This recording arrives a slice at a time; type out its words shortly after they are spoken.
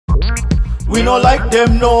We no like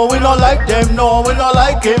them, no, we no like them, no, we no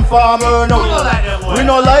like informer, no. We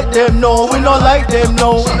no like them, no, we no like them,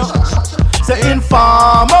 no. Say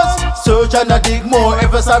informers, search and a dig more,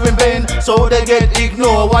 efforts are in vain, so they get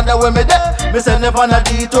ignored. Wonder where me there, me send them on a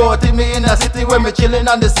detour. Take me in a city where me chillin'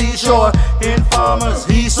 on the seashore. Informers,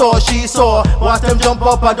 he saw, she saw, watch them jump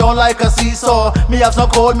up, I don't like a seesaw. Me have some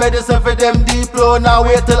cold medicine for them deep flow. Now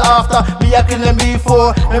wait till after, me a kill them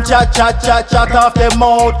before. Them chat off them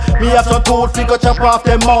mouth. Me have some tooth figure chop off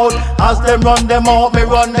them mouth. As them run them out, me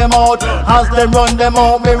run them out. As them run them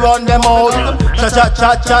out, me run them out.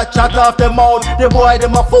 Chat off them mouth. The boy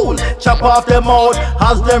them a fool, chop off them out.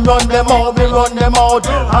 As them run them out, me run them out.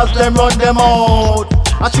 As them run them out.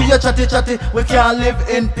 I treat you chatty, we can't live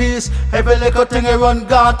in peace. Every little thing you run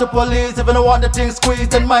gone to police. If you don't want the thing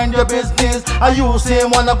squeezed, then mind your business. I use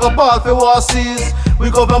him wanna go ball for horses. We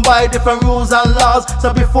govern by different rules and laws.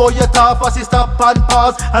 So before you talk fast, you stop and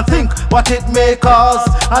pause and think what it may cause.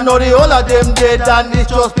 I know the whole of them dead and it's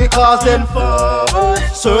just because them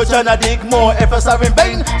search and a dig more, efforts are in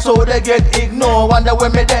vain, so they get ignored. Wonder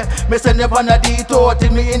where me there, me send them on a detour.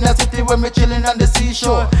 Take me in a city where me chillin' on the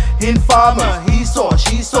seashore. Informer, he saw,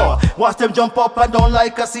 she saw, watch them jump up and down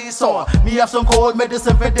like a seesaw. Me have some cold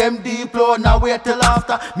medicine for them deep flow. Now wait till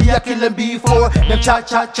after, me a kill them before. Them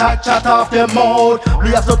chat off them mouth. Me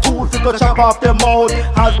have some tools to go chop off them mouth.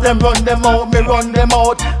 As them run them out, me run them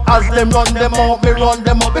out. As them run them out, me run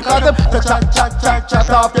them out. Because them chat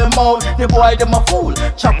off them mouth. The boy them a fool,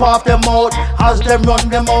 chop off them out. As them run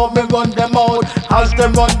them out, me run them out. As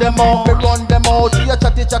them run them out, me run them out. See you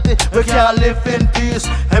chatty, we can't live in peace.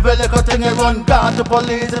 Every little thing you run gone to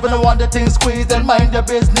police. If you don't want the thing squeezed, then mind your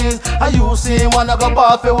business. And you see wanna go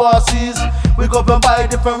ball for horses. We govern by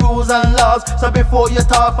different rules and laws. So before you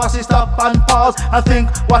talk fast, you stop and pause and think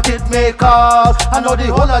what it may cause. I know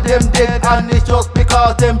the whole of them dead and it's just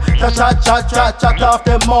because them chat off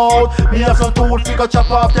them mouth. Me have some tools to go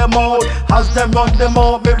chop off them mouth. As them run them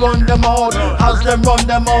out, me run them out. As them run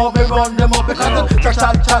them out, me run them out. Because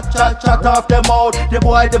them chat off them mouth. The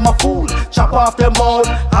boy them a fool, chop off them mouth.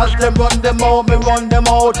 As them run them out, me run them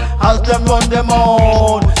out. As them run them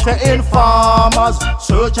out. Say informers,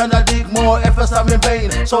 search and a dig more, efforts are in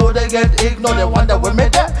vain, so they get ignored. They wonder where me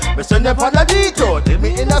there, me send them on a detour. Take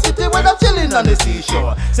me in a city when I'm chilling on the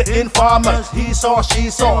seashore. Say informers, he saw, she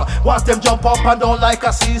saw, watch them jump up and down like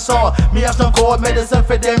a seesaw. Me have some cold medicine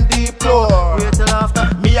for them deep flow. Wait till after,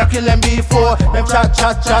 me a kill them before. Them chat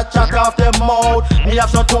off them mouth. Me have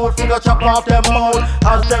some tool finger chop off them mouth.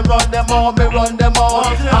 As them run them out, me run them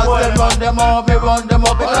out. As them run them out, me run them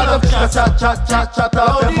out. Because them chat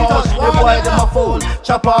off them mouth. The boy them a fool,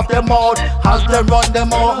 chop off them mouth. As them run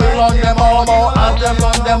them out, me run them out. As them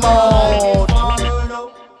run them out.